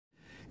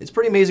It's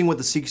pretty amazing what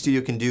the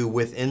SeqStudio can do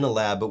within the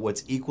lab, but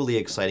what's equally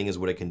exciting is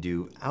what it can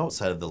do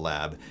outside of the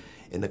lab,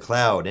 in the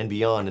cloud and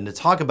beyond. And to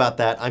talk about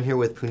that, I'm here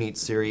with Puneet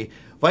Suri,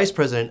 Vice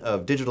President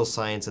of Digital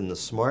Science in the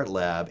Smart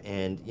Lab.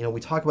 And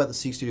we talk about the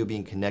SeqStudio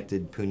being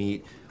connected.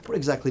 Puneet, what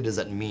exactly does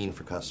that mean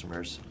for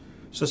customers?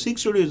 So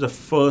SeqStudio is the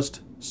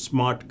first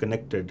smart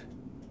connected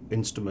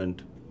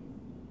instrument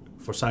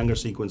for Sanger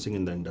sequencing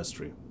in the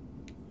industry.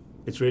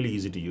 It's really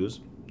easy to use.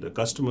 The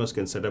customers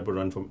can set up a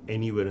run from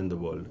anywhere in the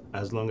world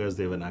as long as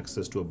they have an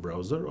access to a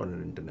browser or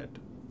an internet.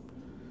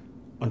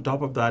 On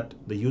top of that,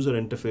 the user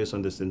interface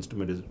on this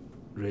instrument is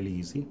really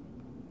easy.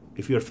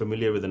 If you're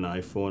familiar with an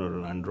iPhone or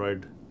an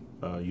Android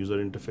user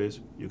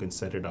interface, you can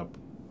set it up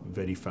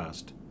very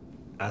fast.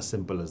 As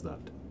simple as that.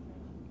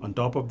 On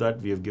top of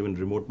that, we have given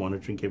remote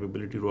monitoring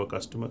capability to our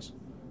customers.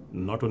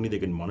 Not only they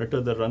can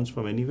monitor the runs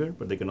from anywhere,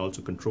 but they can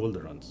also control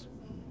the runs.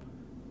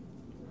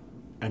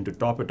 And to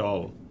top it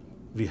all,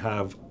 we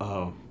have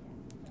a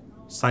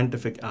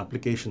scientific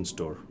application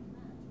store,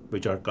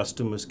 which our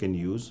customers can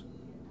use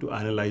to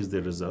analyze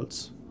their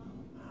results.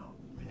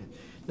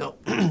 Now,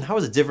 how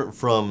is it different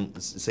from,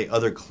 say,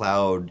 other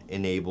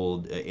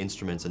cloud-enabled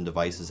instruments and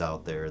devices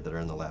out there that are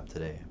in the lab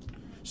today?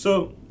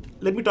 So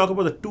let me talk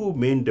about the two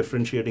main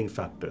differentiating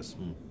factors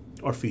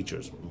or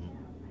features.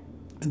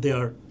 And they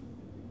are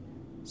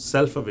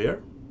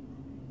self-aware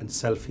and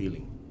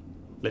self-healing.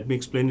 Let me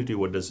explain it to you.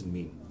 What does it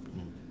mean?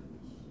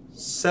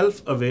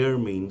 Self-aware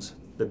means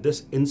that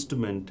this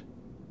instrument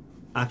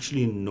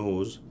actually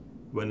knows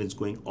when it's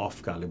going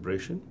off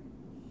calibration,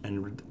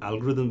 and with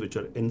algorithms which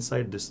are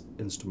inside this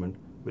instrument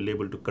will be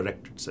able to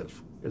correct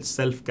itself. It'll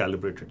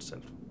self-calibrate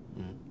itself.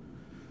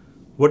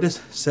 What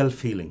is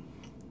self-healing?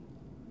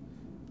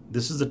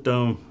 This is the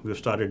term we've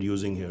started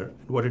using here.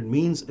 What it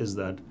means is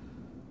that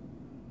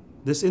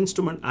this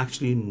instrument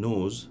actually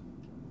knows,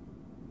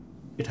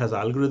 it has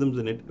algorithms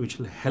in it which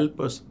will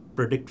help us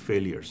predict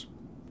failures.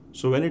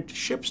 So when it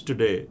ships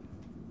today,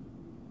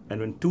 and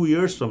when 2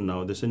 years from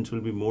now, this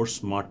instrument will be more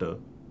smarter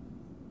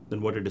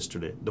than what it is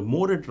today. The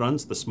more it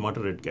runs, the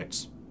smarter it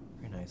gets.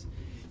 Very nice.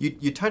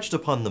 You touched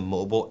upon the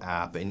mobile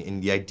app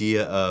and the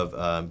idea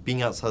of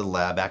being outside the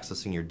lab,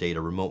 accessing your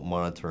data, remote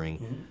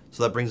monitoring.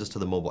 So that brings us to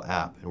the mobile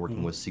app and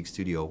working with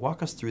SeqStudio.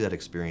 Walk us through that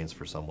experience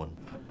for someone.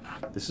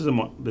 This is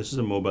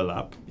a mobile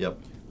app. Yep.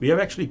 We have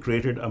actually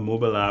created a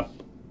mobile app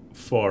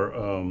for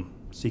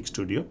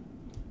SeqStudio.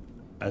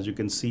 As you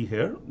can see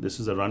here, this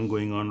is a run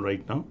going on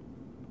right now.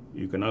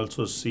 You can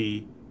also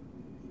see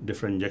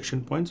different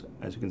injection points.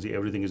 As you can see,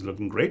 everything is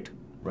looking great.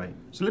 Right.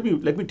 So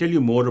let me tell you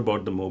more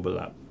about the mobile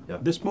app.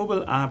 Yep. This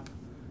mobile app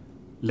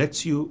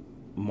lets you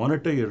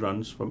monitor your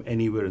runs from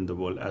anywhere in the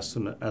world as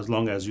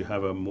long as you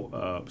have a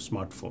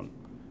smartphone.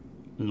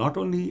 Not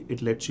only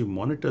it lets you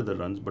monitor the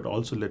runs, but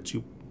also lets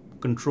you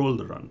control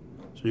the run.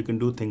 So you can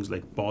do things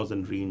like pause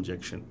and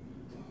re-injection,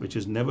 which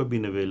has never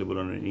been available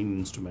on any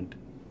instrument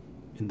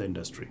in the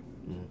industry.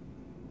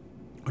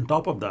 On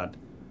top of that,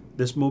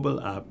 this mobile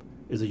app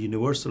is a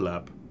universal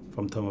app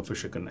from Thermo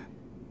Fisher Connect.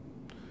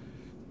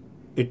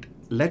 It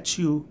lets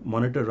you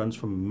monitor runs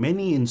from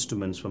many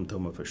instruments from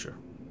Thermo Fisher.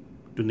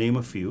 To name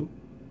a few,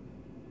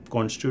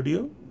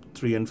 SeqStudio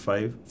 3 and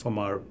 5 from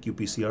our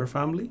qPCR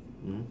family,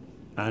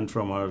 and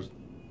from our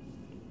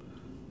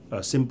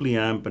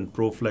SimplyAmp and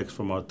ProFlex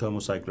from our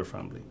thermocycler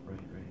family. Right.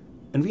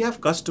 And we have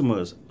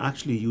customers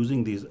actually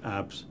using these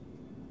apps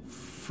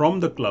from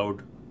the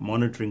cloud,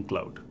 monitoring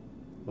cloud.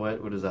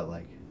 What is that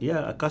like?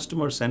 Yeah, a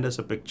customer sent us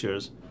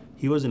pictures.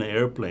 He was in an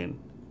airplane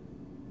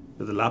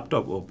with the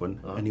laptop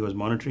open, and he was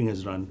monitoring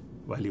his run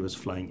while he was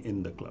flying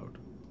in the cloud.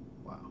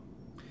 Wow.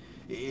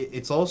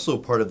 It's also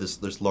part of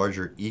this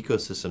larger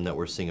ecosystem that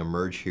we're seeing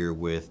emerge here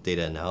with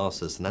data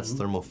analysis, and that's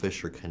Thermo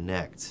Fisher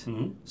Connect.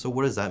 So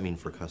what does that mean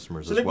for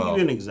customers as well? So let me give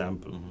you an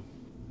example.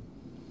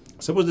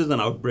 Suppose there's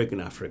an outbreak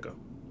in Africa,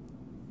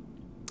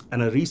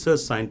 and a research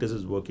scientist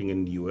is working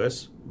in the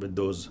US with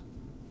those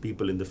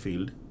people in the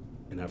field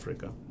in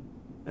Africa.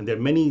 And there are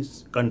many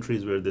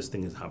countries where this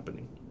thing is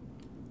happening.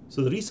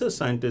 So the research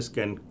scientists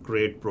can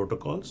create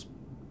protocols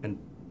and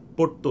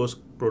put those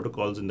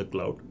protocols in the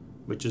cloud,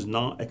 which is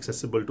now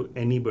accessible to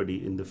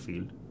anybody in the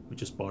field,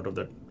 which is part of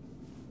that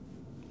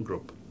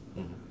group.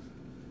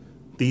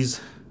 These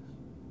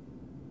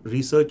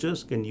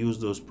researchers can use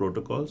those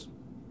protocols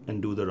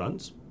and do the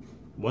runs.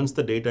 Once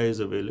the data is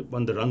available,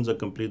 when the runs are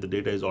complete, the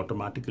data is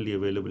automatically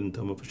available in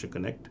Thermo Fisher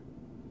Connect.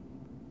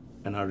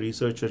 And our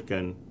researcher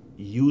can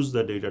use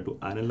the data to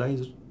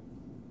analyze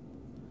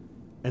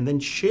and then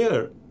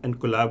share and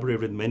collaborate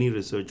with many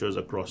researchers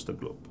across the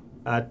globe.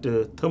 At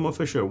Thermo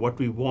Fisher, what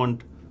we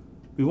want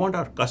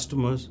our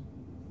customers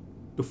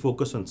to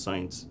focus on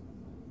science,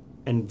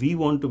 and we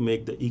want to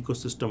make the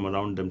ecosystem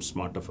around them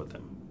smarter for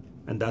them.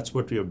 And that's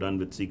what we have done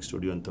with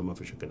SeqStudio and Thermo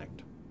Fisher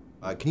Connect.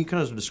 Can you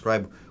kind of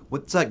describe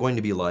what's that going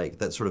to be like,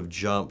 that sort of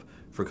jump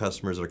for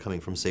customers that are coming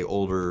from, say,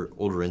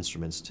 older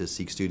instruments to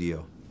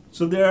SeqStudio?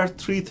 So there are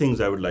three things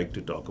I would like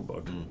to talk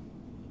about.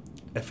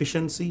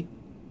 Efficiency,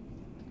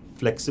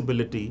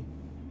 flexibility,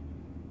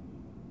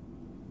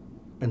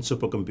 and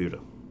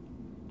supercomputer.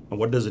 And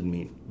what does it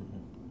mean?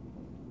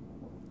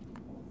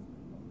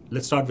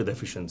 let's start with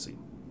efficiency.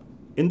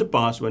 In the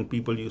past, when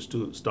people used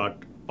to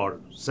start or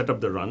set up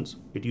the runs,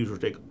 it used to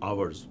take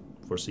hours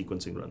for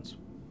sequencing runs.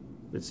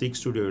 With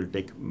SeqStudio, it will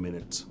take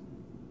minutes.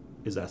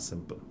 It's as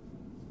simple.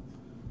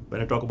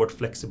 When I talk about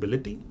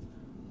flexibility,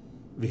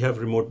 we have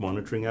remote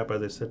monitoring app,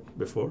 as I said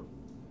before,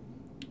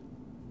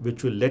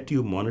 which will let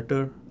you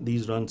monitor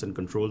these runs and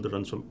control the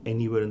runs from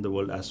anywhere in the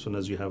world as soon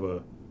as you have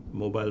a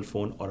mobile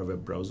phone or a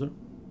web browser,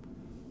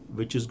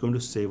 which is going to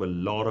save a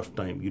lot of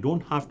time. You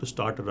don't have to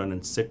start a run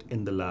and sit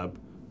in the lab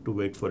to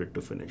wait for it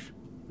to finish.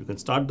 You can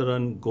start the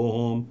run, go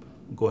home,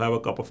 go have a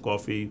cup of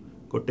coffee,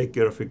 go take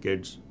care of your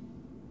kids.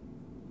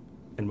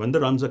 And when the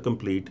runs are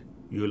complete,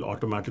 you will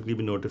automatically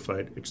be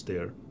notified it's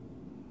there.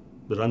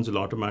 The runs will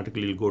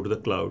automatically go to the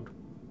cloud.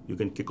 You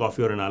can kick off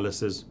your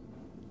analysis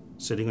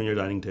sitting on your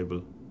dining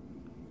table.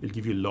 It'll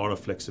give you a lot of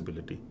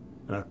flexibility,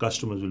 and our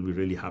customers will be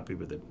really happy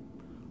with it.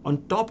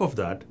 On top of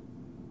that,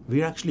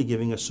 we're actually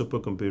giving a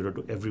supercomputer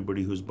to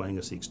everybody who's buying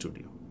a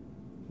SeqStudio.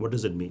 What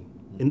does it mean?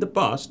 In the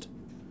past,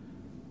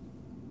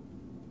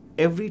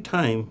 every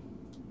time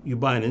you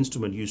buy an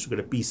instrument, you used to get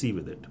a PC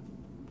with it.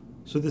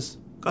 So these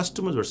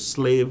customers were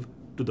slave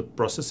to the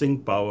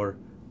processing power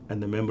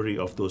and the memory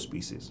of those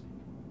PCs.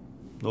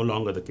 No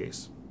longer the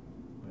case.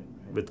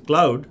 With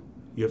cloud,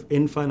 you have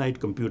infinite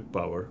compute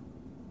power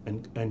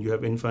and you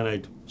have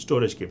infinite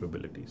storage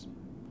capabilities.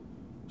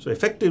 So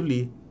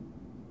effectively,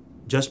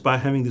 just by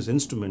having this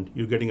instrument,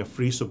 you're getting a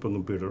free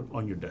supercomputer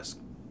on your desk.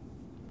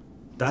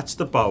 That's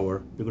the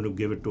power we're going to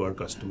give it to our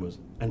customers,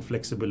 and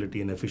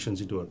flexibility and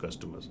efficiency to our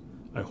customers.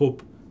 I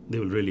hope they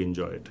will really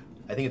enjoy it.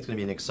 I think it's going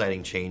to be an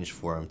exciting change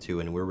for them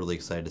too, and we're really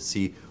excited to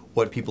see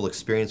what people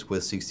experience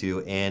with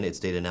SeqStudio and its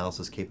data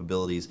analysis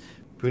capabilities.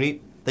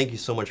 Puneet, thank you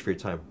so much for your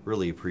time.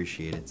 Really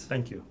appreciate it.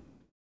 Thank you.